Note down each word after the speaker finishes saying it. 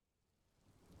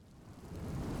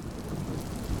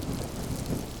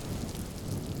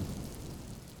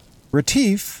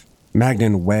Retief,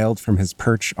 Magnan wailed from his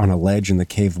perch on a ledge in the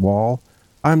cave wall.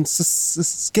 I'm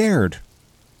scared.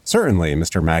 Certainly,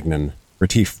 Mr. Magnan,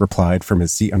 Retief replied from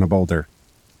his seat on a boulder.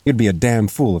 You'd be a damn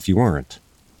fool if you weren't.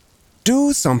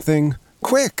 Do something,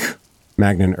 quick,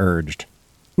 Magnan urged.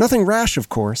 Nothing rash, of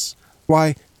course.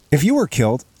 Why, if you were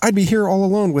killed, I'd be here all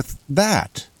alone with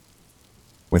that.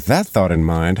 With that thought in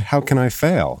mind, how can I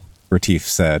fail? Retief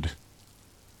said.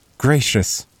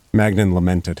 Gracious, Magnan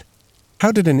lamented.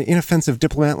 How did an inoffensive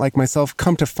diplomat like myself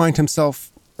come to find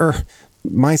himself,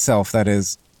 myself, that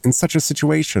is, in such a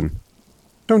situation?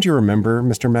 Don't you remember,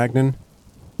 Mr. Magnan?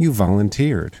 You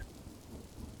volunteered.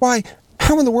 Why,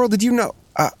 how in the world did you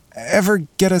ever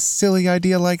get a silly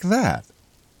idea like that?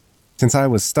 Since I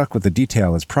was stuck with the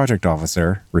detail as project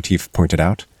officer, Retief pointed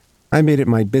out, I made it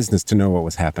my business to know what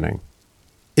was happening.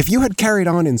 If you had carried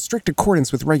on in strict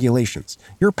accordance with regulations,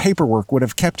 your paperwork would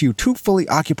have kept you too fully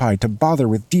occupied to bother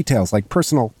with details like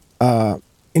personal,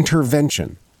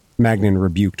 intervention, Magnan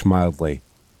rebuked mildly.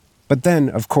 But then,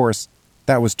 of course,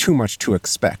 that was too much to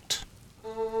expect.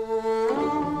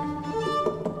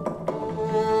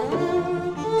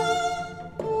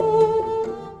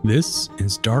 This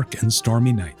is Dark and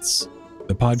Stormy Nights,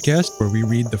 the podcast where we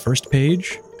read the first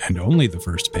page, and only the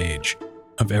first page,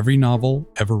 of every novel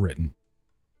ever written.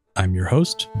 I'm your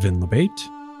host, Vin LeBate.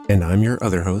 And I'm your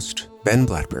other host, Ben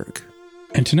Blattberg.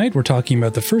 And tonight we're talking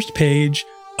about the first page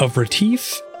of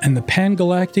Retief and the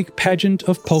Pan-Galactic Pageant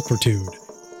of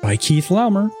Pulchritude by Keith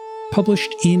Laumer,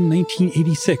 published in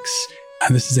 1986.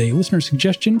 And this is a listener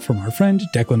suggestion from our friend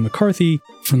Declan McCarthy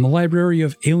from the Library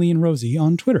of Alien Rosie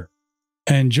on Twitter.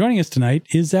 And joining us tonight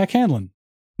is Zack Handlen.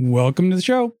 Welcome to the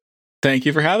show. Thank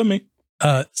you for having me.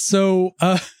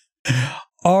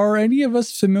 Are any of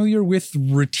us familiar with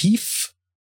Retief?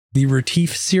 The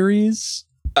Retief series?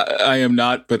 I am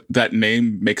not, but that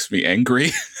name makes me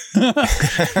angry.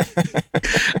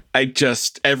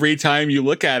 Every time you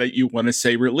look at it, you want to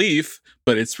say relief,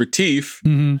 but it's Retief.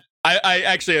 Mm-hmm. I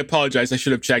actually apologize. I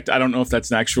should have checked. I don't know if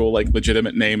that's an actual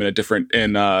legitimate name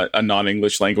in a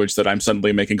non-English language that I'm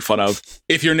suddenly making fun of.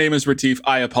 If your name is Retief,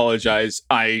 I apologize.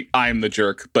 I'm the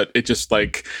jerk, but it just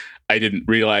I didn't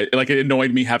realize, it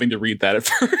annoyed me having to read that at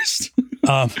first.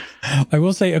 I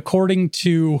will say, according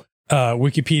to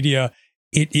Wikipedia,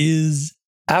 it is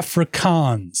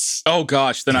Afrikaans. Oh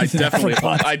gosh, then I definitely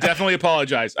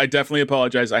apologize.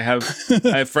 I have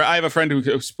a friend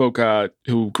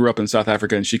who grew up in South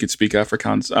Africa, and she could speak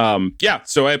Afrikaans.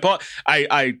 So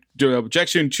I do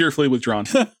objection cheerfully withdrawn.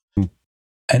 An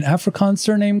Afrikaans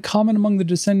surname common among the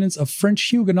descendants of French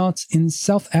Huguenots in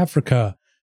South Africa.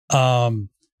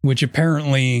 Which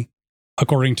apparently,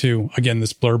 according to, again,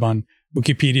 this blurb on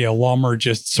Wikipedia, Laumer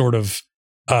just sort of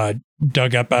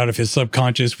dug up out of his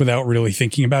subconscious without really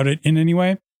thinking about it in any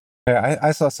way. Yeah,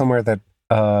 I saw somewhere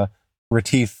that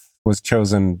Retief was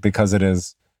chosen because it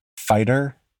is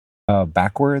fighter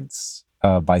backwards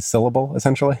by syllable,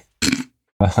 essentially,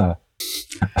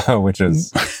 which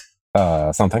is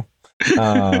something.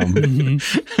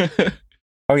 Mm-hmm.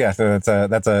 Oh yeah, so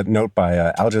that's a note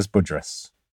by Algis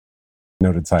Budrys,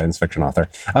 noted science fiction author.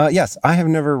 Yes, I have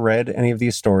never read any of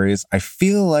these stories. I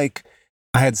feel like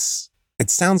it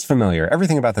sounds familiar.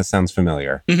 Everything about this sounds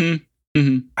familiar. Mm-hmm.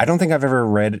 Mm-hmm. I don't think I've ever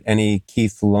read any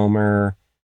Keith Laumer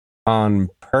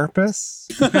on purpose.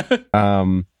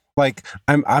 I'm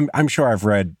sure I've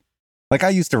read, I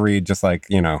used to read just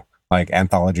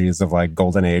anthologies of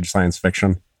golden age science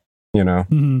fiction,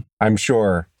 Mm-hmm. I'm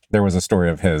sure there was a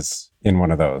story of his in one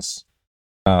of those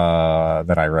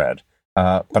that I read.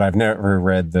 But I've never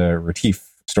read the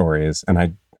Retief stories, and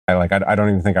I don't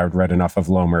even think I've read enough of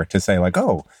Laumer to say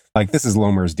this is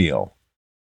Laumer's deal,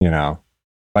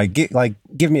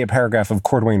 give me a paragraph of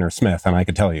Cordwainer Smith, and I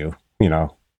could tell you,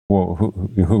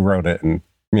 who wrote it, and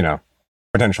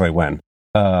potentially when.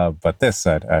 But this,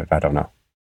 I don't know.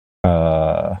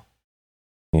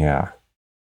 Yeah.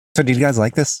 So, did you guys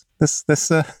like this?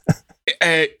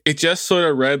 It just sort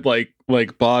of read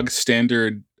like bog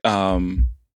standard.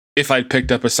 If I'd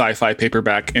picked up a sci-fi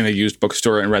paperback in a used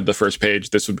bookstore and read the first page,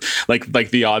 this would like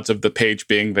the odds of the page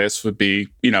being this would be,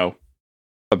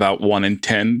 about 1 in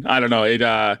 10. I don't know. It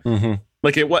mm-hmm.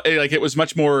 It was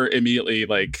much more immediately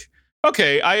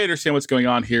okay, I understand what's going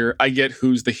on here. I get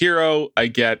who's the hero. I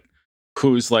get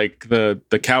who's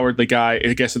the cowardly guy.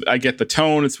 I guess I get the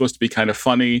tone. It's supposed to be kind of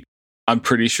funny. I'm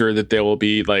pretty sure that there will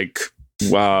be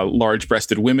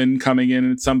large-breasted women coming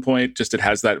in at some point. Just it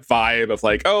has that vibe of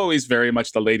he's very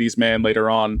much the ladies' man later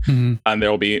on, mm-hmm. and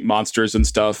there will be monsters and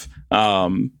stuff.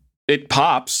 It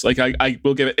pops. I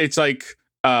will give it. It's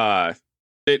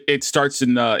it starts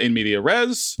in media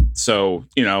res, so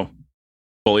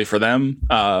bully for them.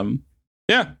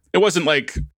 Yeah, It wasn't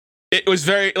like, it was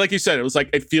very, like you said, it was like,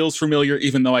 it feels familiar,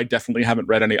 even though I definitely haven't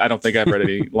read any. I don't think I've read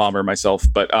any Lammer myself,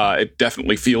 but it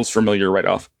definitely feels familiar right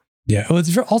off. Yeah. Well,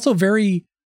 it's also very,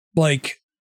 like,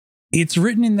 it's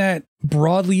written in that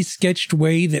broadly sketched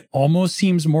way that almost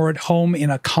seems more at home in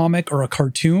a comic or a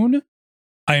cartoon.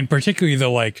 And particularly the,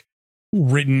 like,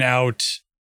 written out,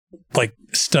 like,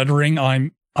 stuttering,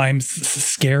 I'm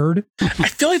scared. I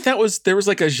feel like there was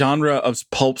like a genre of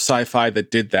pulp sci-fi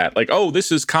that did that. Like, oh, this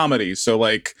is comedy. So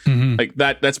like, like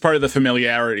that's part of the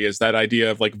familiarity, is that idea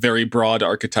of like very broad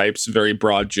archetypes, very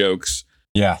broad jokes.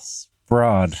 Yes.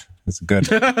 Broad. It's good.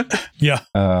 Yeah.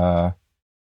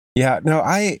 Yeah.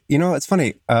 No, it's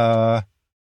funny.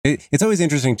 It's always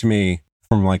interesting to me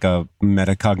from like a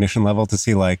metacognition level to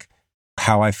see like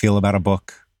how I feel about a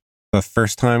book the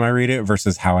first time I read it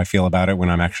versus how I feel about it when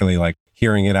I'm actually like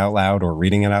hearing it out loud or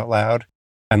reading it out loud.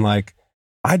 And like,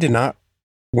 I did not,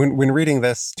 when reading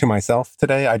this to myself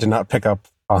today, I did not pick up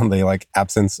on the like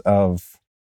absence of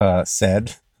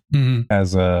said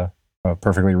as a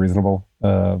perfectly reasonable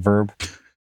verb.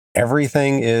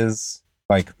 Everything is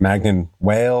like Magnan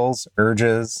wails,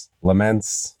 urges,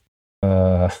 laments.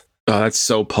 Oh, that's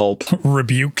so pulp.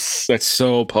 Rebukes. That's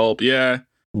so pulp. Yeah.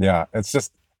 Yeah. It's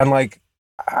just, and like,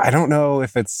 I don't know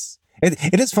if it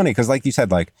is funny because like you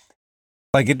said, like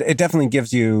it definitely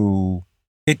gives you,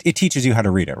 it teaches you how to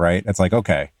read it, right? It's like,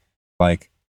 okay, like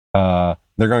they're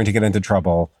going to get into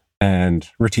trouble and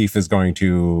Retief is going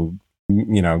to,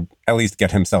 at least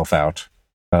get himself out.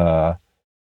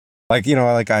 Like,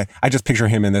 like I just picture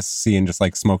him in this scene just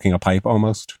like smoking a pipe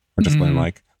almost, or just going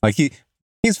like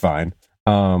he's fine.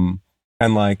 And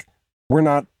like we're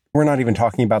not even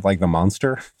talking about like the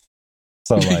monster.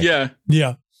 So like yeah.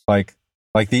 Like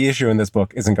the issue in this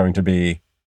book isn't going to be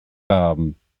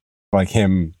like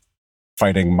him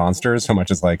fighting monsters so much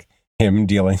as like him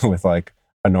dealing with like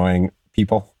annoying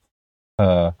people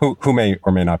who may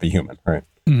or may not be human, right?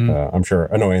 I'm sure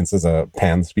annoyance is a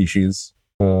pan species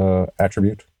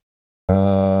attribute.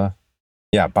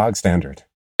 Yeah, bog standard.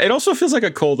 It also feels like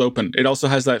a cold open. It also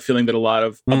has that feeling that a lot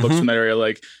of books from that area,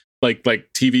 like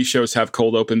TV shows have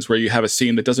cold opens where you have a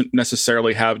scene that doesn't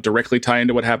necessarily have directly tie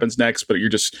into what happens next, but you're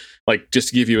just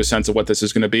to give you a sense of what this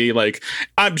is going to be. Like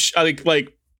I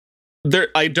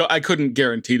couldn't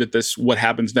guarantee that what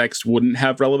happens next wouldn't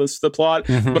have relevance to the plot,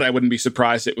 but I wouldn't be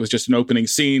surprised it was just an opening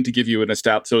scene to give you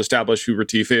to establish who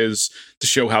Retief is, to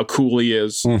show how cool he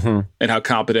is and how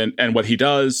competent and what he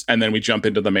does, and then we jump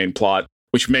into the main plot,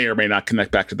 which may or may not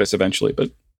connect back to this eventually, but.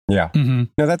 Yeah. No,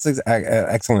 that's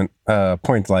excellent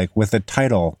point. Like with the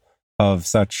title of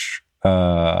such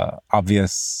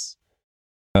obvious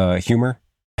humor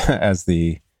as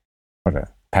the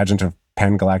Pageant of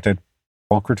Pan-Galactic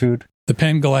Pulchritude. The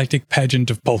Pan-Galactic Pageant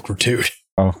of Pulchritude.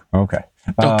 Oh, okay.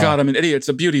 Oh God, I'm an idiot. It's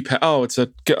a beauty. Oh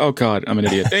God, I'm an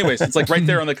idiot. Anyways, it's like right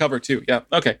there on the cover too. Yeah.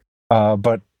 Okay.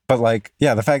 But like,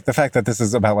 yeah, the fact that this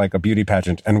is about like a beauty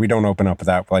pageant and we don't open up with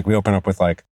that, like we open up with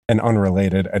like an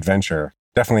unrelated adventure.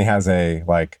 Definitely has a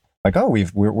like oh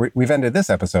we've ended this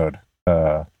episode,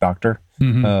 Doctor.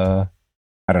 I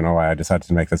don't know why I decided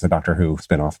to make this a Doctor Who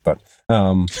spinoff, but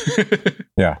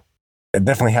yeah, it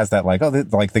definitely has that like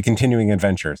the continuing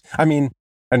adventures. I mean,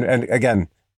 and again,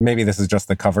 maybe this is just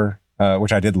the cover,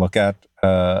 which I did look at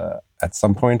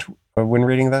some point when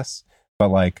reading this, but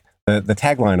like the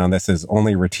tagline on this is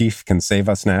 "Only Retief can save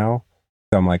us now."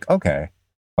 So I'm like, okay,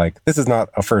 like this is not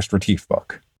a first Retief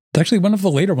book. It's actually one of the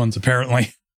later ones,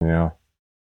 apparently. Yeah.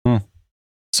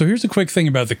 So here's a quick thing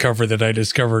about the cover that I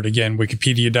discovered, again,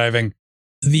 Wikipedia diving.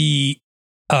 The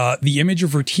image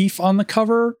of Retief on the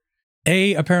cover,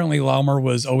 apparently Laumer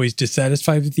was always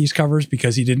dissatisfied with these covers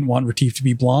because he didn't want Retief to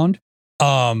be blonde.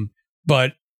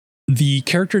 But the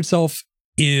character itself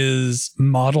is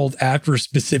modeled after a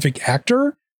specific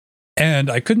actor. And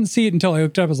I couldn't see it until I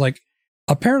looked up. I was like,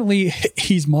 apparently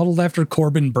he's modeled after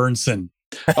Corbin Burnson.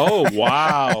 Oh,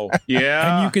 wow.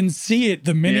 Yeah. And you can see it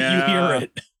the minute you hear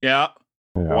it. Yeah.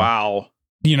 Wow.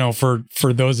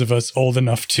 For those of us old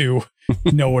enough to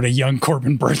know what a young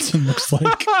Corbin Burnson looks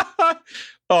like.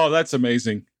 Oh, that's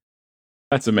amazing.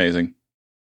 That's amazing.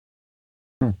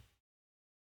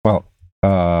 Well,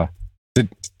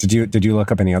 did you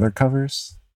look up any other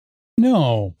covers?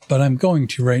 No, but I'm going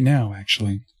to right now,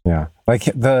 actually. Yeah. Like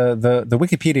the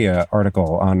Wikipedia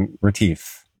article on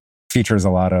Retief features a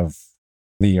lot of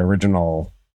the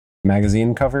original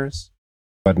magazine covers,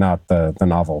 but not the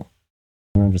novel.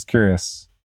 I'm just curious.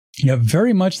 Yeah,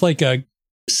 very much like a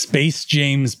space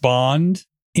James Bond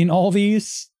in all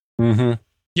these.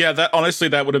 Yeah, that honestly,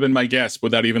 that would have been my guess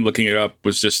without even looking it up.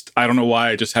 Was just, I don't know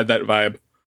why, I just had that vibe.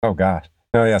 Oh God.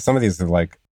 No, yeah, some of these are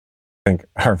like, I think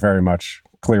are very much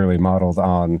clearly modeled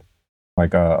on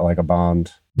like a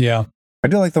Bond. Yeah. I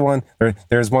do like the one.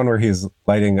 There's one where he's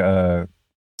lighting a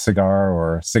cigar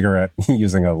or cigarette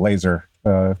using a laser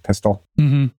pistol.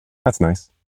 Mm-hmm. That's nice.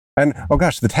 And oh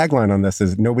gosh, the tagline on this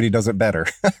is "Nobody does it better."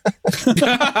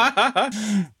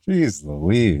 Jeez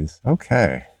Louise.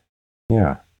 Okay.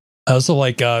 Yeah. I also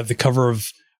like the cover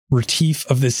of Retief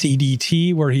of the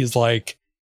CDT, where he's like,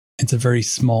 it's a very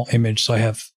small image, so I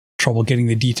have trouble getting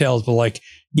the details, but like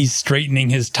he's straightening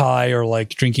his tie or like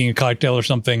drinking a cocktail or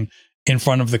something in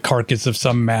front of the carcass of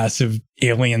some massive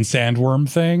alien sandworm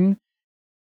thing.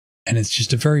 And it's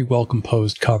just a very well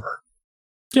composed cover.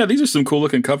 Yeah, these are some cool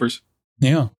looking covers.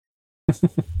 Yeah.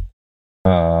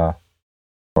 Boy,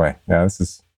 yeah, this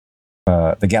is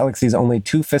the galaxy's only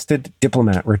two-fisted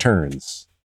diplomat returns.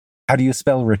 How do you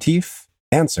spell Retief?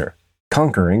 Answer: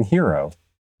 conquering hero.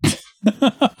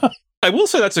 I will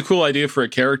say that's a cool idea for a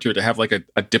character to have like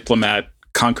a diplomat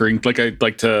conquering. That's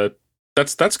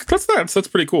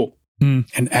pretty cool. An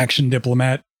action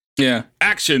diplomat. Yeah,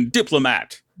 action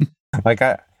diplomat. Like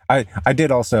I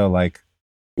did also like,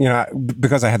 you know,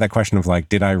 because I had that question of like,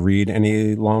 did I read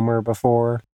any Lomer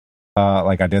before?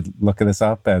 Like I did look this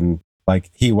up, and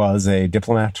like he was a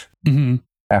diplomat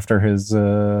after his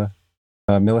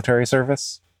military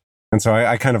service, and so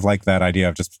I kind of like that idea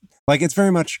of just like it's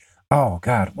very much. Oh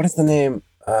God, what is the name?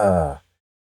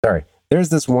 Sorry, there's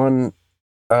this one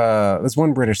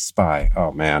British spy.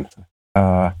 Oh man.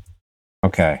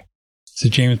 Okay. Is it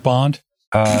James Bond?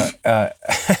 Well,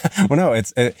 no, it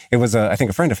was I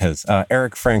think a friend of his,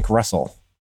 Eric Frank Russell.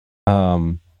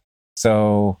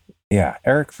 So yeah,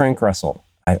 Eric Frank Russell.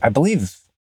 I believe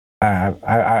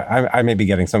I may be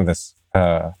getting some of this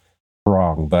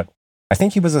wrong, but I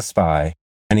think he was a spy,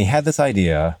 and he had this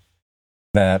idea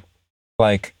that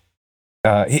like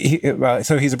so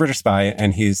he's a British spy,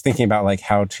 and he's thinking about like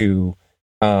how to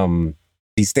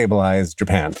destabilize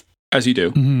Japan. As you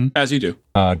do. As you do.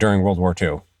 During World War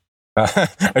II.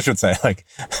 I should say, like,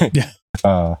 yeah.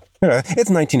 It's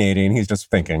 1980, and he's just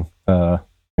thinking, yeah.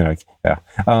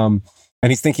 And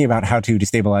he's thinking about how to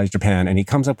destabilize Japan, and he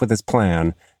comes up with this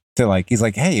plan to like, he's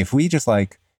like, hey, if we just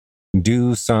like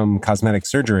do some cosmetic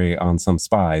surgery on some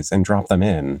spies and drop them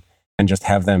in and just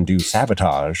have them do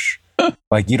sabotage,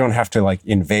 like you don't have to like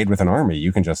invade with an army.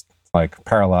 You can just like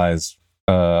paralyze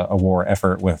a war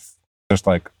effort with just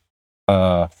like,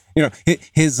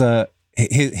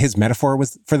 his metaphor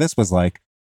for this was like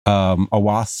a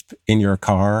wasp in your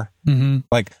car.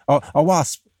 Like a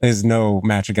wasp is no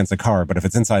match against a car, but if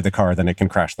it's inside the car, then it can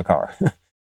crash the car.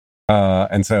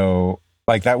 And so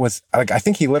like that was like, I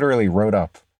think he literally wrote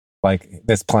up like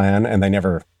this plan, and they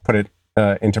never put it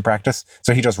into practice.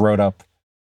 So he just wrote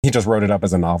it up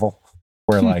as a novel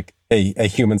where like a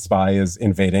human spy is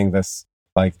invading this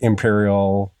like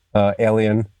imperial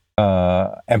alien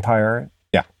empire.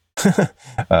 Yeah.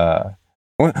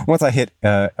 Once I hit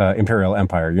Imperial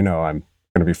Empire, you know I'm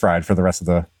going to be fried for the rest of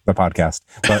the podcast.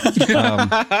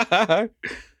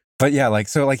 But yeah, like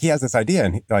so, like he has this idea,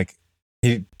 and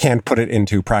he can't put it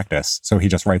into practice, so he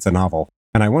just writes a novel.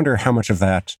 And I wonder how much of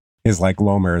that is like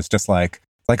Lomer's, just like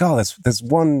oh, this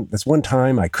one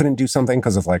time I couldn't do something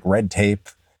because of like red tape,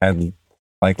 and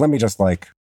like let me just like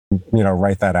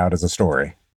write that out as a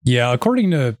story. Yeah, according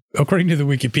to the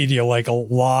Wikipedia, like a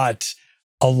lot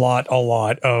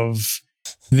of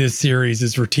this series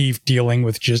is Retief dealing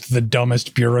with just the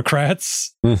dumbest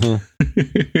bureaucrats. Which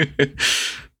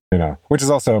is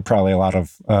also probably a lot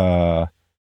of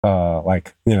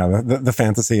the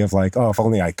fantasy of like, oh, if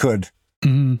only I could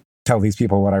tell these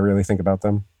people what I really think about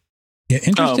them. Yeah,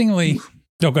 interestingly,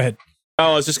 go ahead.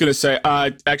 Oh, I was just going to say,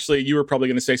 actually, you were probably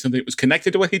going to say something that was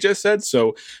connected to what he just said,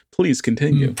 so please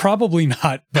continue. Probably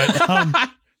not,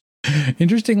 but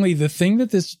interestingly, the thing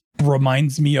that this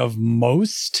reminds me of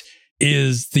most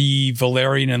is the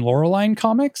Valerian and Laureline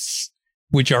comics,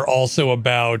 which are also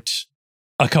about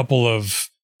a couple of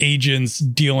agents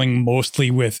dealing mostly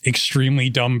with extremely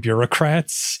dumb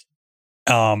bureaucrats,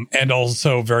 and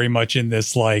also very much in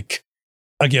this like,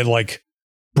 again, like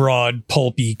broad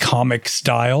pulpy comic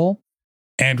style,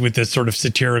 and with this sort of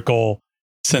satirical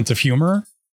sense of humor.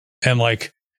 And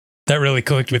like that really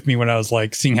clicked with me when I was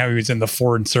like seeing how he was in the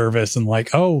foreign service, and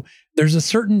like, oh, there's a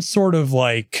certain sort of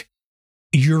like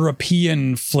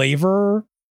European flavor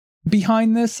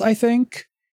behind this, I think,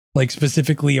 like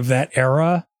specifically of that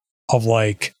era of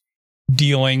like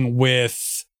dealing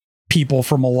with people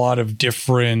from a lot of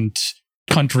different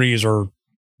countries, or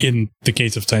in the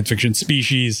case of science fiction,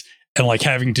 species, and like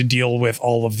having to deal with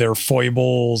all of their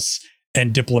foibles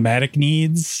and diplomatic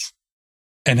needs,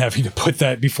 and having to put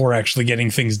that before actually getting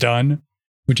things done,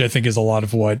 which I think is a lot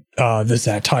of what the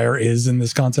satire is in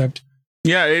this concept.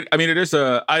 Yeah, I mean, it is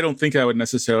a. I don't think I would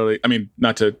necessarily. I mean,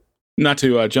 not to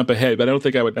jump ahead, but I don't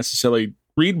think I would necessarily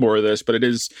read more of this. But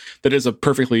that is a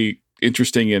perfectly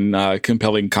interesting and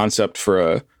compelling concept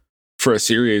for a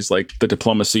series. Like the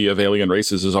diplomacy of alien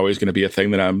races is always going to be a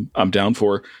thing that I'm down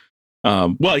for.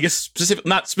 Well, I guess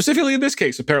not specifically in this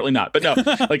case, apparently not, but no,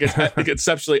 like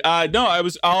conceptually, no,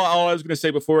 all I was going to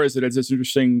say before is that it's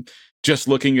interesting just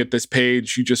looking at this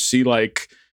page. You just see like,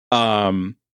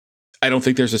 I don't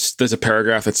think there's a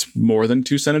paragraph that's more than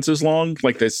 2 sentences long.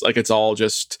 Like this, like it's all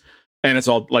just, and it's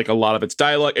all like a lot of it's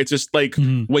dialogue. It's just like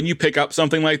when you pick up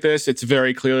something like this, it's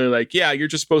very clearly like, yeah, you're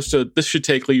just supposed to. This should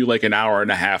take you like an hour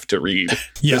and a half to read.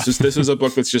 Yeah. This is a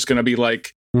book that's just going to be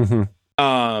like,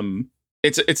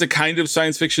 It's a kind of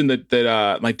science fiction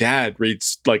that my dad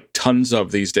reads like tons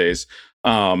of these days.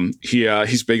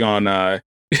 He's big on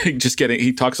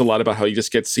he talks a lot about how he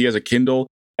has a Kindle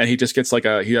and he just gets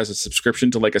he has a subscription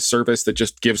to like a service that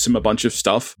just gives him a bunch of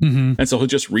stuff. And so he'll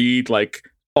just read like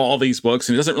all these books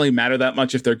and it doesn't really matter that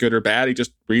much if they're good or bad. He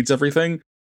just reads everything.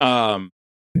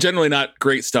 Generally not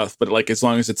great stuff, but like as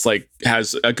long as it's like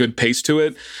has a good pace to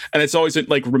it. And it's always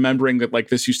like remembering that like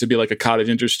this used to be like a cottage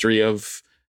industry of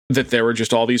that there were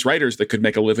just all these writers that could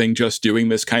make a living just doing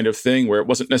this kind of thing, where it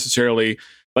wasn't necessarily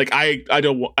like I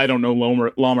don't know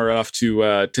Lamar enough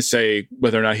to say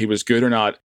whether or not he was good or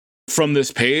not. From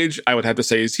this page, I would have to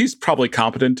say he's probably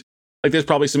competent. Like there's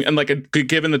probably some, and like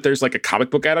given that there's like a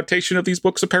comic book adaptation of these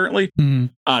books apparently,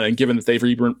 and given that they've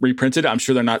reprinted, I'm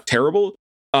sure they're not terrible.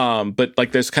 But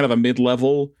like there's kind of a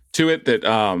mid-level to it that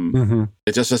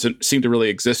it just doesn't seem to really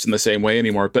exist in the same way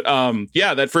anymore. But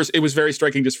yeah, it was very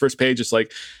striking. Just first page, it's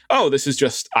like, oh, this is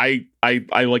just I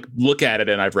like look at it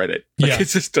and I've read it. Like,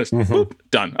 it's just boop,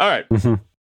 done. All right.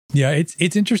 Yeah,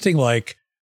 it's interesting. Like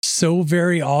so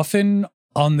very often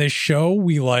on this show,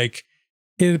 we like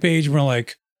hit the page. We're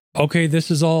like, okay,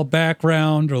 this is all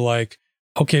background, or like,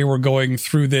 okay, we're going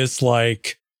through this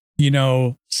like,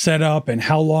 setup and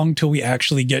how long till we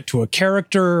actually get to a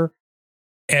character.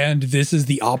 And this is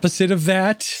the opposite of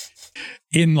that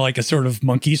in like a sort of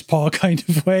monkey's paw kind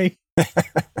of way. You're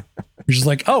just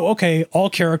like, oh, okay, all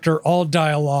character, all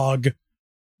dialogue,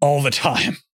 all the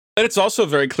time. And it's also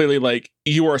very clearly like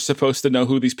you are supposed to know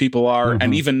who these people are.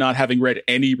 And even not having read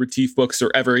any Retief books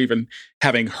or ever even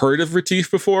having heard of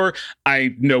Retief before,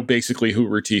 I know basically who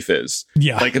Retief is.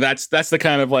 Yeah. Like that's the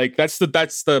kind of like, that's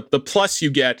the plus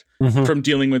you get from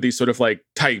dealing with these sort of like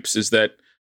types is that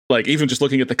like even just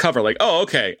looking at the cover, like, oh,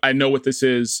 okay, I know what this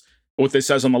is, what this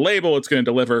says on the label, it's going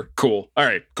to deliver. Cool. All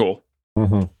right, cool.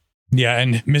 Yeah,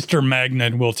 and Mr.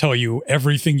 Magnet will tell you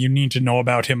everything you need to know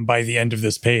about him by the end of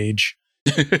this page.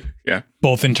 Yeah.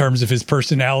 Both in terms of his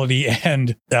personality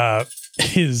and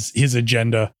his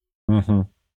agenda.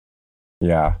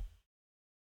 Yeah.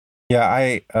 Yeah,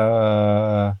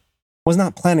 I was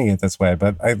not planning it this way,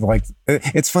 but I like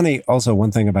it's funny also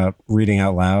one thing about reading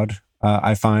out loud,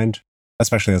 I find,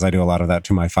 especially as I do a lot of that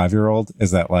to my 5-year-old,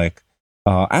 is that like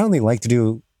I only like to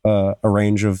do a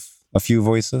range of a few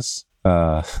voices.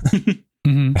 I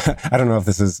don't know if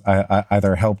this is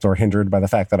either helped or hindered by the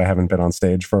fact that I haven't been on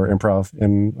stage for improv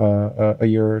in a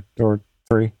year or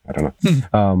 3. I don't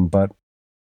know. But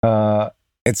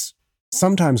it's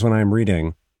sometimes when I'm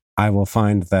reading, I will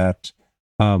find that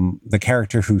the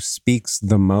character who speaks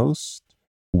the most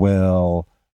will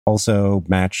also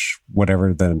match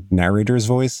whatever the narrator's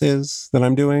voice is that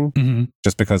I'm doing,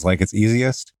 just because like it's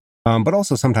easiest. But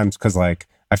also sometimes because like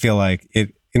I feel like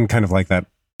it in kind of like that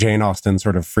Jane Austen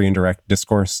sort of free and direct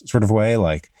discourse sort of way,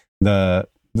 like the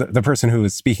person who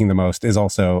is speaking the most is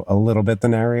also a little bit the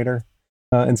narrator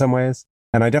in some ways.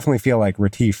 And I definitely feel like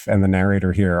Retief and the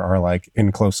narrator here are like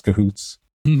in close cahoots.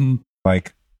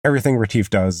 Like everything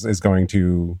Retief does is going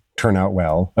to turn out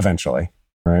well eventually,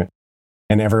 right?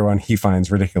 And everyone he finds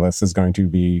ridiculous is going to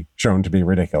be shown to be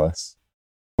ridiculous,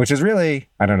 which is really,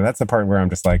 I don't know, that's the part where I'm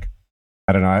just like,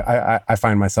 I don't know, I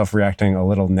find myself reacting a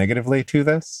little negatively to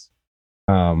this.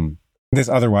 This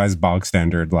otherwise bog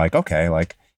standard, like, okay,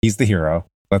 like he's the hero,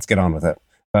 let's get on with it.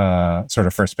 Sort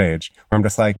of first page where I'm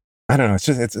just like, I don't know,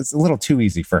 it's a little too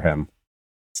easy for him.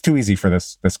 It's too easy for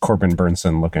this Corbin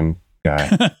Burnson looking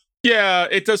guy. Yeah,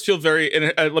 it does feel very,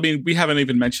 and I mean, we haven't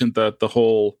even mentioned the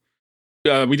whole,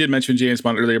 we did mention James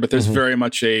Bond earlier, but there's very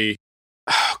much it's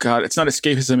not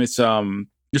escapism. It's,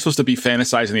 you're supposed to be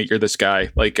fantasizing that you're this guy,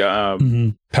 like,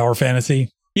 power fantasy.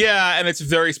 Yeah, and it's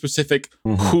very specific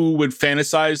who would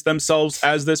fantasize themselves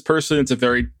as this person. It's a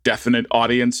very definite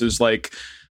audience is like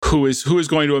who is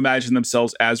going to imagine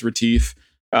themselves as Retief.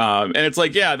 And it's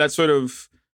like, yeah, that's sort of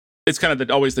it's kind of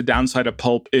always the downside of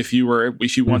pulp. If you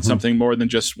want something more than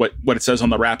just what it says on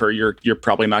the wrapper, you're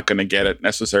probably not going to get it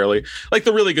necessarily. Like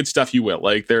the really good stuff you will.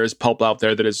 Like there is pulp out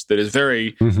there that is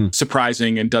very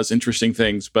surprising and does interesting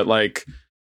things, but like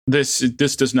this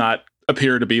does not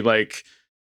appear to be like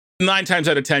 9 times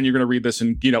out of 10 you're going to read this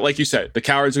and, you know, like you said, the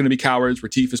cowards are going to be cowards,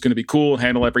 Retief is going to be cool,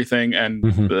 handle everything, and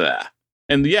blah.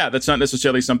 And yeah, that's not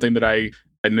necessarily something that I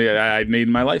need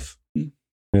in my life.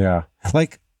 Yeah.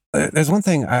 Like, there's one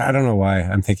thing, I don't know why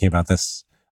I'm thinking about this,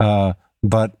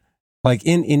 but like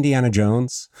in Indiana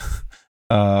Jones,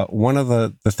 one of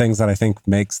the things that I think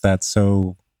makes that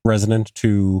so resonant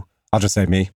to, I'll just say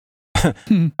me, I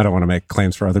don't want to make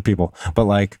claims for other people, but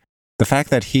like the fact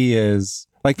that he is,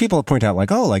 like people point out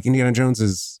like, oh, like Indiana Jones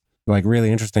is like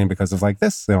really interesting because of like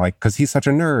this, they're like, because he's such a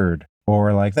nerd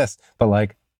or like this, but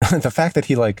like the fact that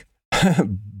he like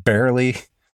barely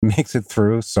makes it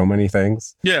through so many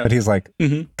things. Yeah. But he's like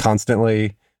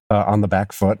constantly on the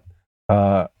back foot,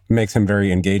 makes him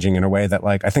very engaging in a way that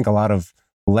like I think a lot of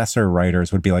lesser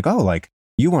writers would be like, oh, like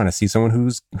you want to see someone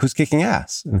who's kicking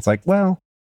ass. And it's like, well,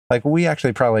 like we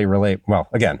actually probably relate. Well,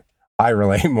 again, I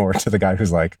relate more to the guy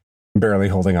who's like barely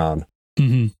holding on.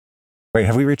 Wait,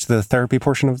 have we reached the therapy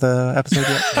portion of the episode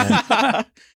yet?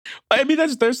 I mean,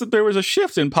 there was a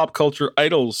shift in pop culture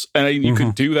idols, and you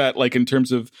could do that like in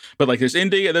terms of, but like there's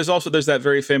indie. There's that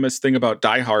very famous thing about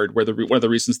Die Hard, where one of the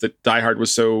reasons that Die Hard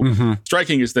was so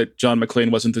striking is that John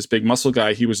McClane wasn't this big muscle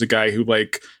guy. He was a guy who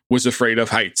like was afraid of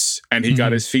heights, and he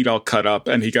got his feet all cut up,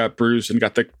 and he got bruised and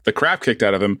got the crap kicked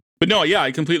out of him. But no, yeah,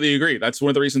 I completely agree. That's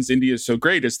one of the reasons indie is so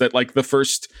great, is that like the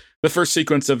first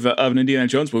sequence of an Indiana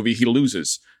Jones movie, he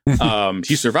loses.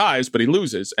 He survives, but he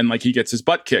loses, and like he gets his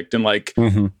butt kicked, and like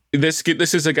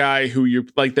this is a guy who you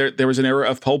like. There was an era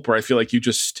of pulp where I feel like you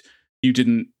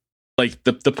didn't like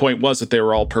the point was that they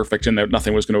were all perfect and that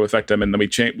nothing was going to affect them, and then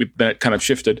then it kind of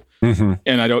shifted. And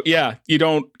you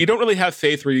don't really have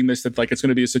faith reading this that like it's going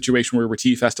to be a situation where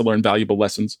Retief has to learn valuable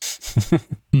lessons.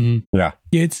 Yeah,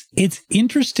 it's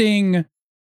interesting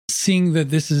seeing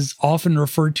that this is often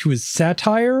referred to as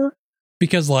satire,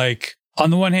 because like on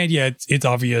the one hand, yeah, it's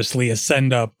obviously a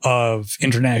send up of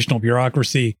international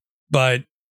bureaucracy, but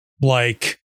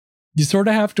like you sort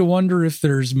of have to wonder if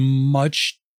there's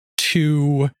much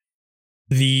to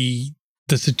the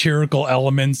satirical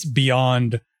elements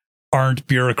beyond aren't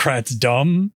bureaucrats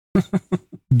dumb,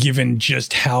 given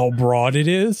just how broad it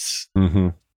is.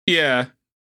 Yeah,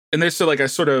 and there's still like a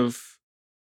sort of,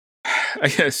 I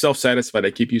guess, self-satisfied.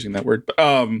 I keep using that word, but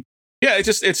yeah,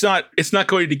 it's not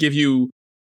going to give you.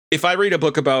 If I read a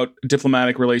book about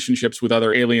diplomatic relationships with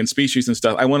other alien species and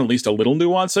stuff, I want at least a little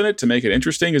nuance in it to make it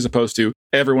interesting, as opposed to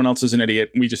everyone else is an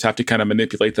idiot. We just have to kind of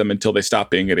manipulate them until they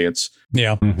stop being idiots.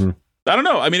 Yeah. I don't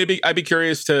know. I mean, I'd be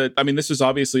curious to. I mean, this is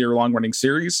obviously a long-running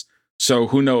series, so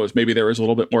who knows? Maybe there is a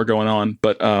little bit more going on.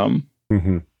 But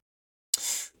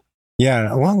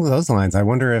yeah, along those lines, I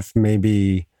wonder if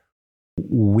maybe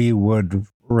we would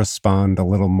respond a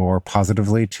little more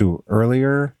positively to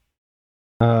earlier,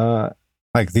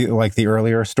 like the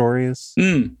earlier stories.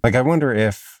 Like, I wonder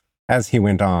if as he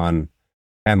went on,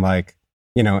 and like,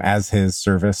 you know, as his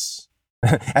service.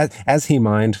 As he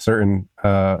mined certain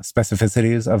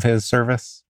specificities of his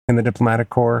service in the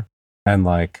diplomatic corps, and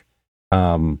like,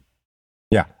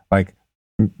 yeah, like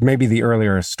maybe the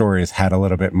earlier stories had a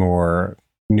little bit more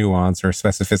nuance or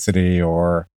specificity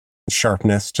or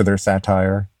sharpness to their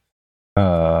satire.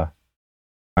 I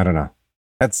don't know.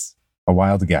 That's a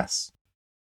wild guess.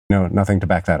 No, nothing to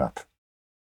back that up.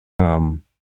 I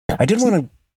did want to.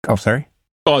 Oh, sorry.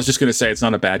 Oh, I was just going to say it's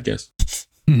not a bad guess.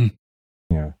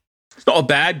 Yeah. It's not a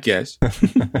bad guess.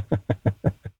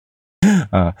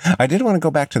 I did want to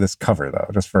go back to this cover, though,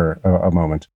 just for a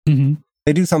moment.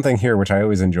 They do something here which I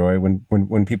always enjoy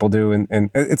when people do,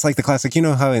 and it's like the classic. You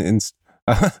know how I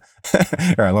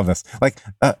love this. Like,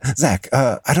 Zack,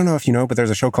 I don't know if you know, but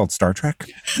there's a show called Star Trek,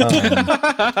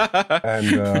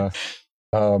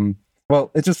 well,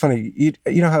 it's just funny.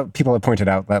 You know how people have pointed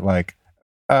out that like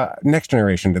Next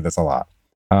Generation did this a lot,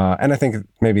 and I think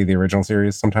maybe the original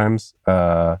series sometimes.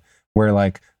 Where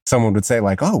like someone would say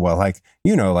like, oh, well, like,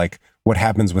 you know, like what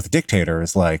happens with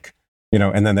dictators, like, you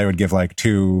know, and then they would give like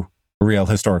 2 real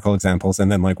historical examples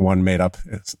and then like one made up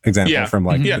example from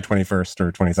like the 21st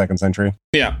or 22nd century.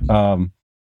 Yeah.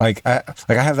 Like I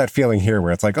have that feeling here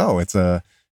where it's like, oh, it's a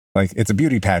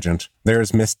beauty pageant.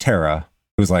 There's Miss Tara,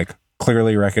 who's like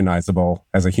clearly recognizable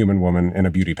as a human woman in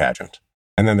a beauty pageant.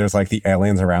 And then there's like the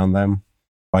aliens around them,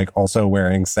 like also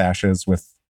wearing sashes with,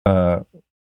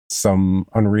 some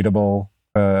unreadable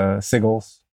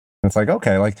sigils. It's like,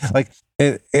 okay, like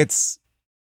it's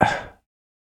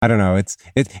I don't know.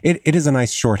 It is a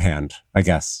nice shorthand, I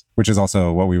guess, which is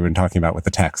also what we've been talking about with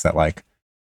the text, that like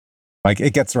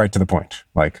it gets right to the point.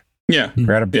 Like, Yeah.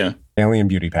 we're at a alien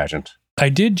beauty pageant. I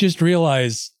did just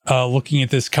realize, looking at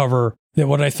this cover, that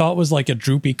what I thought was like a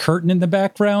droopy curtain in the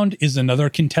background is another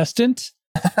contestant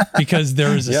because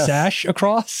there is a sash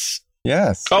across.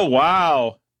 Yes. Oh,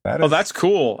 wow. That is, that's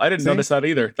cool. I didn't notice that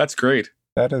either. That's great.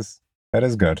 That is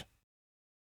good.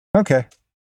 Okay.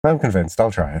 I'm convinced.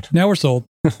 I'll try it. Now we're sold.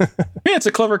 Yeah, it's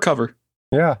a clever cover.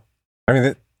 Yeah. I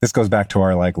mean, this goes back to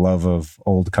our like love of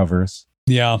old covers.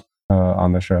 Yeah.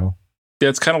 On the show. Yeah,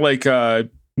 it's kind of like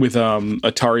with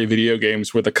Atari video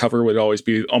games where the cover would always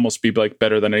almost be like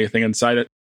better than anything inside it.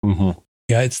 Mm-hmm.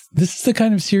 Yeah, this is the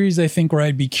kind of series I think where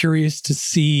I'd be curious to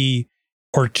see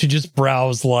or to just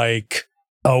browse like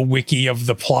a wiki of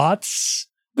the plots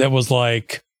that was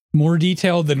like more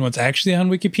detailed than what's actually on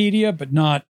Wikipedia, but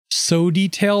not so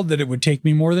detailed that it would take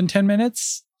me more than 10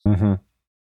 minutes. Mm-hmm.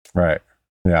 Right.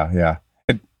 Yeah.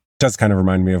 It does kind of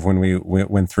remind me of when we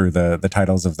went through the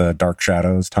titles of the Dark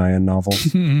Shadows tie-in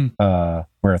novels,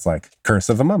 where it's like Curse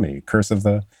of the Mummy, Curse of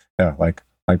the like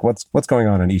what's going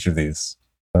on in each of these.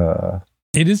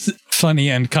 It is funny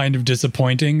and kind of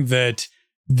disappointing that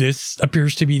this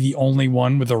appears to be the only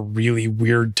one with a really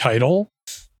weird title.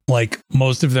 Like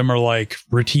most of them are like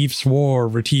Retief's War,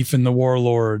 Retief and the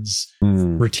Warlords,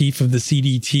 Retief of the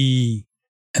CDT.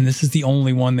 And this is the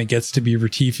only one that gets to be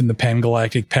Retief in the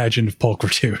Pan-Galactic Pageant of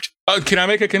Pulchritude. Can I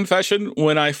make a confession?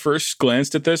 When I first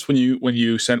glanced at this, when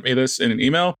you sent me this in an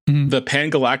email, the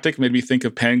Pan-Galactic made me think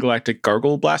of Pan-Galactic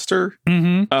Gargle Blaster.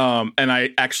 And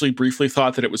I actually briefly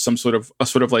thought that it was some sort of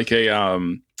like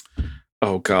a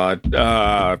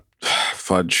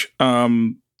fudge.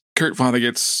 Kurt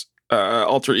Vonnegut's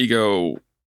alter ego.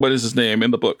 What is his name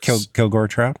in the book? Kilgore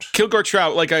Trout? Kilgore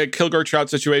Trout, like a Kilgore Trout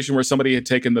situation where somebody had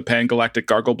taken the Pan-Galactic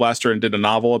Gargle Blaster and did a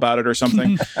novel about it or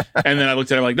something. And then I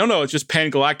looked at it like, no, it's just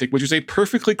Pan-Galactic, which is a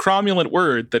perfectly cromulent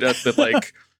word that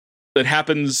like that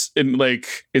happens in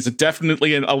like is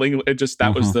definitely in a language. It just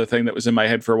that was the thing that was in my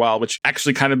head for a while, which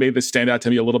actually kind of made this stand out to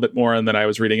me a little bit more. And then I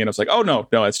was reading it, and I was like, oh no,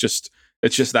 it's just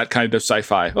that kind of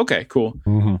sci-fi. Okay, cool.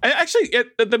 And actually,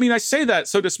 I say that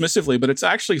so dismissively, but it's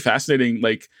actually fascinating.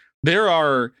 Like, there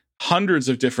are hundreds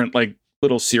of different like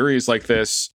little series like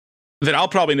this that I'll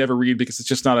probably never read because it's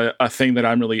just not a thing that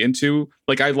I'm really into.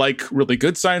 Like, I like really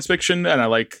good science fiction and I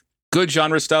like good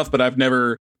genre stuff, but I've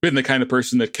never been the kind of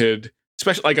person that could,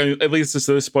 especially like at least at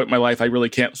this point in my life, I really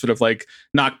can't sort of like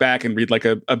knock back and read like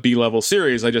a B-level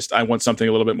series. I want something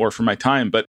a little bit more for my time.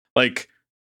 But like,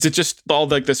 it's just all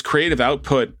like this creative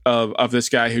output of this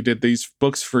guy who did these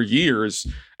books for years.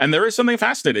 And there is something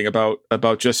fascinating about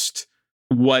just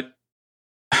what,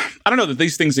 I don't know, that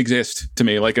these things exist to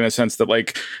me, like in a sense that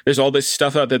like there's all this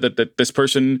stuff out there that this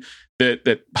person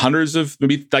that hundreds of,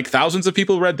 maybe like thousands of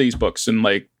people read these books, and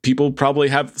like there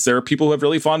are people who have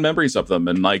really fond memories of them.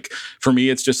 And like, for me,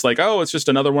 it's just like, oh, it's just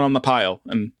another one on the pile.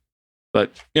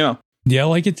 But yeah,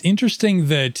 like it's interesting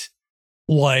that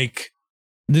like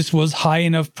this was high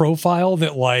enough profile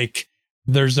that like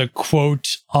there's a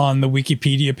quote on the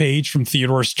Wikipedia page from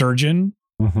Theodore Sturgeon.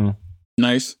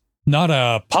 Nice. Not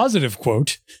a positive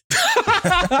quote.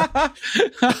 Hey,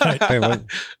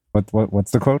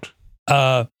 what's the quote?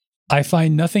 I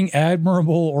find nothing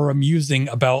admirable or amusing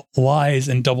about lies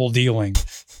and double dealing.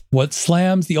 What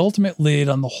slams the ultimate lid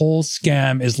on the whole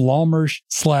scam is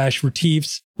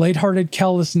Lalmer/Retief's lighthearted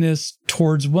callousness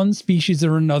towards one species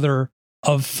or another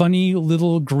of funny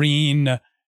little green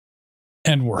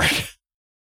N-word.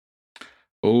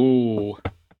 Oh.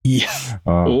 Yeah.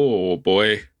 Oh,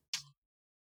 boy.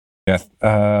 Yes.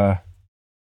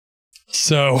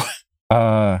 So.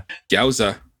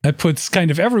 Yowza. That puts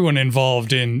kind of everyone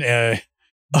involved in a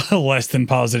less than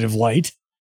positive light.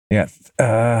 Yeah.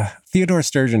 Theodore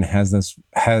Sturgeon Theodore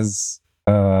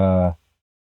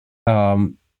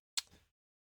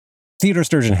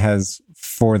Sturgeon has,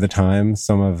 for the time,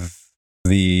 some of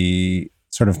the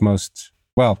sort of most,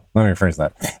 well, let me rephrase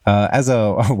that. As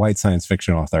a white science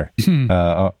fiction author,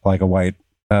 like a white,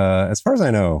 as far as I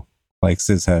know, like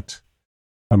cishet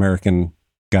American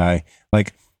guy,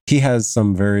 like he has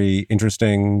some very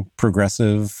interesting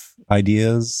progressive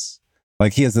ideas.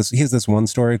 Like he has this one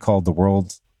story called The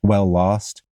World Well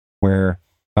Lost, where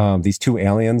these two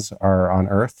aliens are on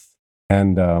Earth,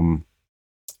 and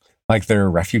like they're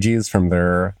refugees from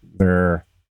their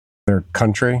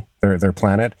country, their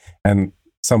planet, and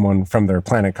someone from their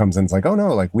planet comes in and is like, oh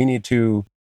no, like we need to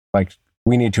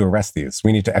arrest these,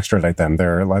 we need to extradite them,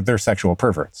 they're sexual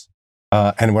perverts.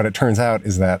 And what it turns out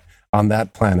is that on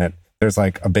that planet, there's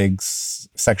like a big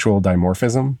sexual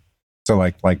dimorphism. So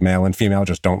like male and female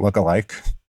just don't look alike.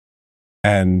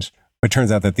 And it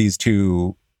turns out that these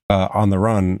two on the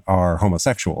run are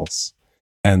homosexuals.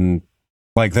 And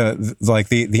like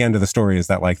the end of the story is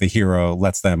that like the hero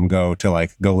lets them go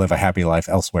live a happy life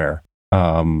elsewhere.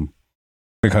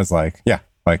 Because like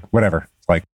whatever,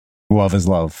 like love is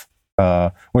love.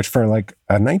 Which for like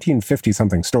a 1950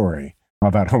 something story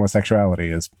about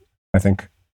homosexuality is, I think,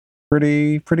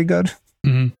 pretty good.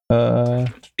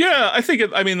 Mm-hmm. Yeah, I think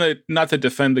not to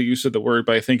defend the use of the word,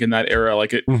 but I think in that era,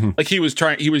 like it, like he was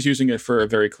using it for a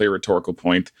very clear rhetorical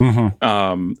point.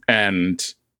 And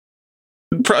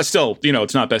still,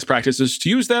 it's not best practices to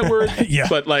use that word. Yeah,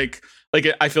 but like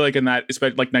I feel like in that,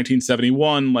 especially like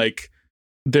 1971, like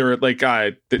they were like,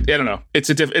 I don't know,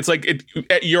 it's like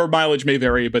your mileage may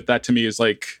vary, but that to me is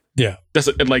like, yeah,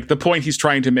 doesn't, like the point he's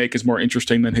trying to make is more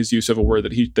interesting than his use of a word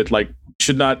that like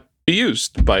should not be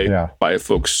used by white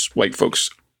folks.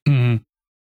 Mm-hmm.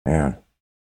 Yeah,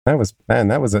 that was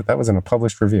in a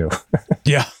published review.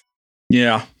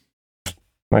 Yeah.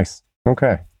 Nice.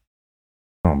 Okay.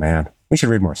 Oh man, we should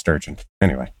read more Sturgeon.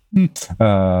 Anyway,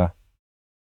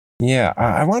 yeah,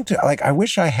 I want to, like, I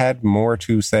wish I had more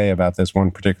to say about this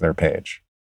one particular page.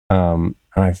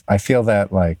 I feel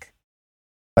that like,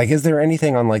 is there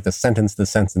anything on like the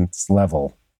sentence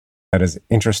level that is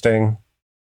interesting,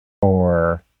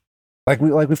 or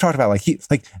we've talked about, like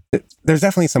there's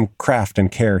definitely some craft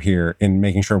and care here in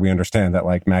making sure we understand that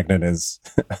like Magnet is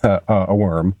a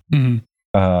worm, and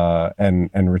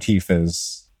Retief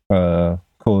is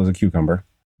cool as a cucumber.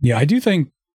 Yeah, I do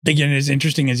think, again, it's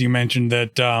interesting as you mentioned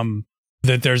that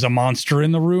that there's a monster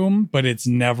in the room, but it's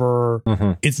never,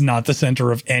 it's not the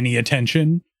center of any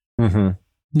attention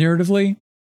narratively.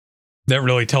 That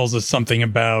really tells us something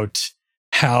about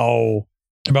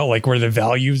like where the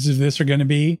values of this are going to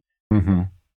be.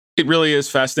 It really is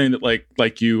fascinating that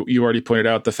like you already pointed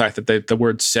out, the fact that the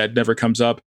word "said" never comes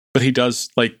up, but he does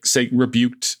like say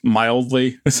rebuked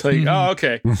mildly. It's like, oh,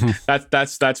 okay,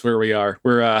 that's where we are.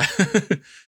 We're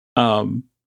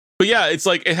but yeah, it's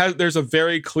like there's a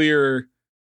very clear,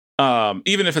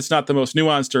 even if it's not the most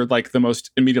nuanced or like the most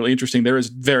immediately interesting,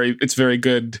 it's very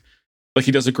good. Like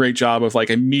he does a great job of like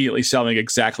immediately selling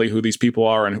exactly who these people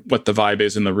are and what the vibe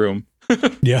is in the room.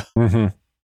 Yeah.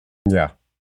 Yeah.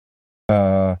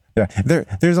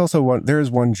 There's also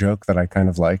one joke that I kind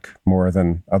of like more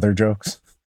than other jokes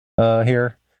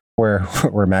here, where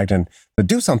Magnan said,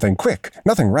 "Do something quick,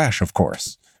 nothing rash, of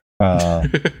course,"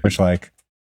 which, like,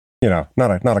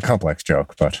 not a complex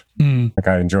joke, but like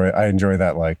I enjoy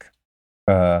that, like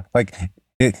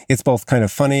it's both kind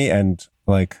of funny and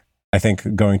like I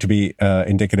think going to be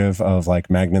indicative of like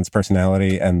Magnan's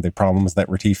personality and the problems that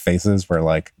Retief faces, where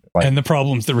like and the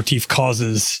problems that Retief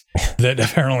causes that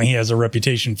apparently he has a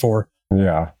reputation for.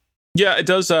 Yeah, it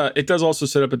does. It does also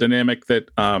set up a dynamic that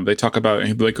they talk about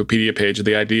in the Wikipedia page.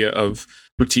 The idea of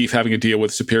Retief having to deal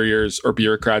with superiors or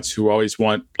bureaucrats who always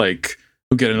want who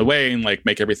get in the way and like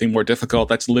make everything more difficult.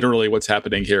 That's literally what's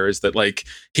happening here. Is that like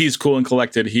he's cool and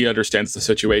collected. He understands the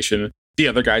situation. The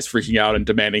other guy's freaking out and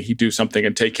demanding he do something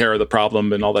and take care of the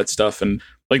problem and all that stuff. And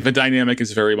like the dynamic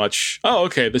is very much, oh,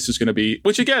 okay, this is going to be,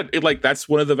 which again, that's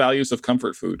one of the values of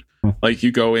comfort food. Like you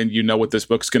go in, what this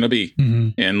book's going to be.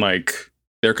 And like,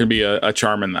 there can be a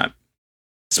charm in that.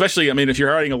 Especially, I mean, if you're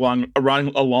writing a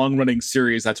long running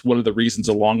series, that's one of the reasons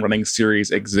a long running series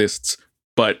exists.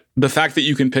 But the fact that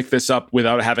you can pick this up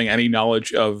without having any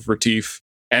knowledge of Retief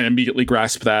and immediately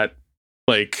grasp that,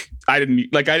 like I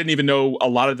didn't even know a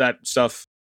lot of that stuff,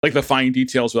 like the fine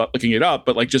details without looking it up,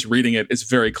 but like just reading it, it's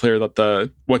very clear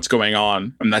that what's going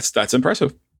on, and that's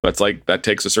impressive. That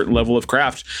takes a certain level of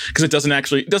craft, because it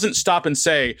doesn't stop and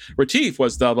say Retief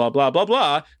was blah blah blah blah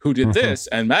blah who did this,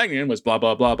 and Magnan was blah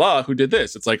blah blah blah who did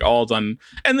this. It's like all done,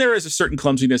 and there is a certain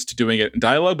clumsiness to doing it in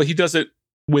dialogue, but he does it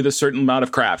with a certain amount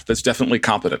of craft that's definitely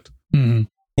competent.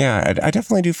 Yeah, I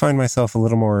definitely do find myself a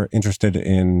little more interested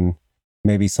in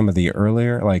maybe some of the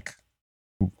earlier, like,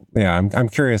 yeah, I'm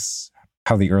curious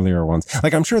how the earlier ones,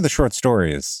 like, I'm sure the short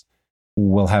stories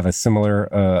will have a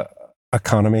similar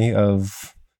economy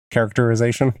of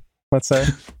characterization, let's say.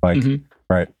 Like,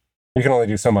 right, you can only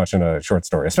do so much in a short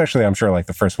story, especially I'm sure like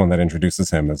the first one that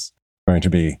introduces him is going to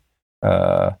be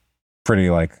pretty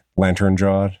like lantern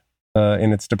jawed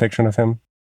in its depiction of him.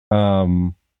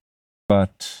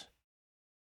 But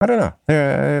I don't know,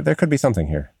 there could be something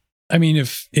here. I mean,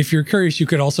 if you're curious, you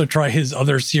could also try his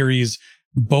other series,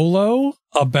 Bolo,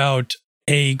 about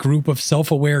a group of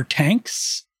self-aware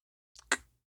tanks.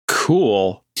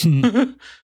 Cool.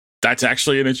 That's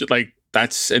actually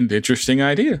that's an interesting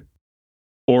idea.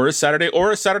 Or a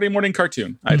Saturday morning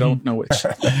cartoon. I don't know which.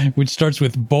 Which starts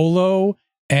with Bolo,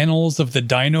 Annals of the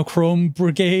Dinochrome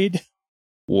Brigade.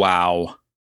 Wow.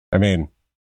 I mean,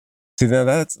 See, now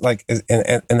that's like,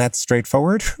 and that's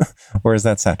straightforward, or is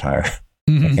that satire?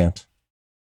 Mhm. I can't.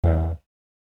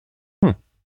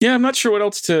 Yeah, I'm not sure what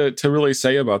else to really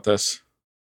say about this.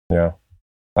 Yeah.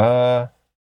 Yeah.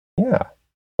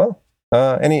 Well,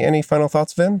 any final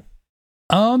thoughts, Vin?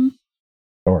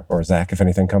 Or Zach, if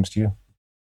anything comes to you?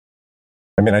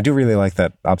 I mean, I do really like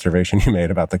that observation you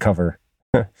made about the cover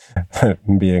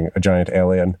being a giant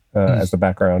alien as the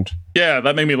background. Yeah,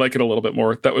 that made me like it a little bit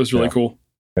more. That was really cool.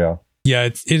 Yeah. Yeah,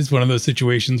 it is one of those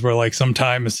situations where like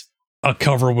sometimes a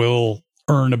cover will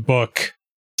earn a book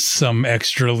some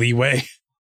extra leeway.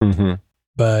 Mm-hmm.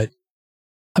 But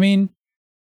I mean,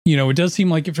 you know, it does seem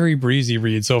like a very breezy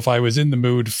read. So if I was in the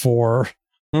mood for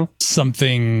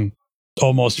something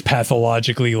almost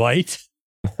pathologically light,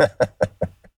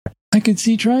 I could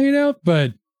see trying it out.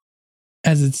 But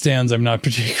as it stands, I'm not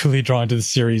particularly drawn to the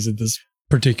series at this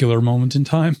particular moment in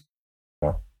time.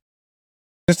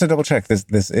 Just to double check,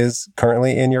 this is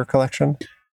currently in your collection?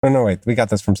 Oh, no, wait. We got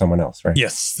this from someone else, right?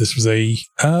 Yes, this was a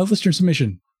listener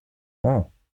submission.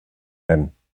 Oh.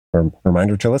 And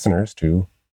reminder to listeners to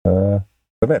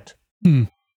submit.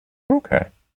 Okay.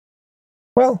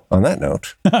 Well, on that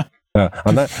note,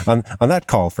 on that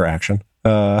call for action,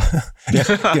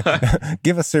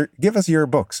 give us your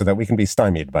book so that we can be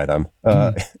stymied by them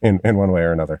in one way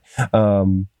or another.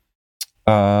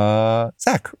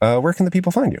 Zach, where can the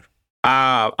people find you?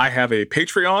 I have a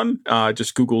Patreon.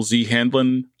 Just Google Z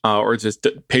Handlen, or just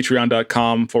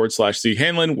patreon.com/Z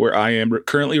Handlen, where I am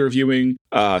currently reviewing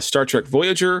Star Trek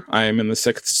Voyager. I am in the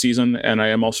 6th season, and I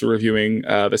am also reviewing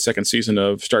the 2nd season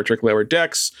of Star Trek Lower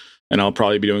Decks, and I'll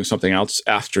probably be doing something else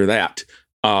after that.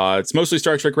 It's mostly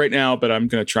Star Trek right now, but I'm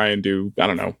going to try and do, I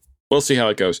don't know. We'll see how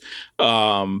it goes.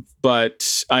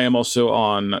 But I am also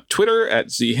on Twitter at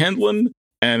Z Handlen.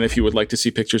 And if you would like to see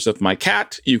pictures of my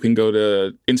cat, you can go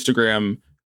to Instagram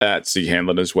at Z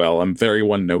Handlen as well. I'm very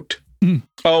one note.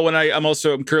 Oh, and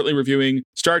I'm currently reviewing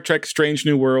Star Trek Strange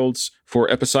New Worlds for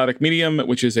Episodic Medium,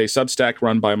 which is a Substack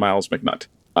run by Miles McNutt,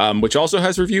 which also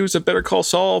has reviews of Better Call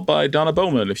Saul by Donna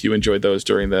Bowman, if you enjoyed those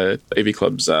during the AV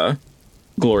Club's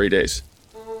glory days.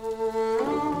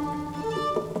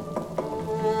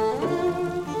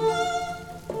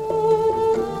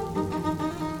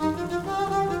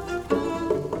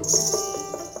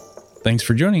 Thanks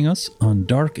for joining us on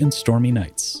Dark and Stormy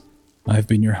Nights. I've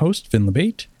been your host, Finn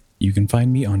LeBate. You can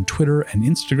find me on Twitter and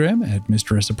Instagram at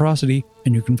Mr. Reciprocity,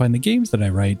 and you can find the games that I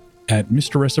write at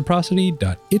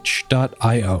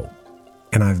mrreciprocity.itch.io.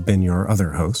 And I've been your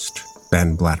other host,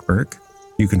 Ben Blattberg.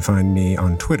 You can find me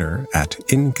on Twitter at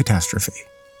InCatastrophe.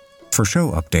 For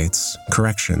show updates,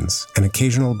 corrections, and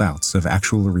occasional bouts of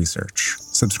actual research,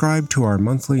 subscribe to our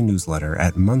monthly newsletter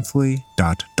at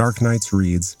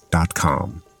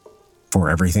monthly.darkknightsreads.com. For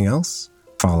everything else,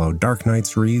 follow Dark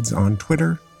Knights Reads on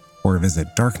Twitter or visit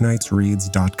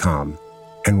darkknightsreads.com,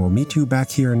 and we'll meet you back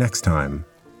here next time,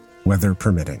 weather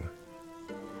permitting.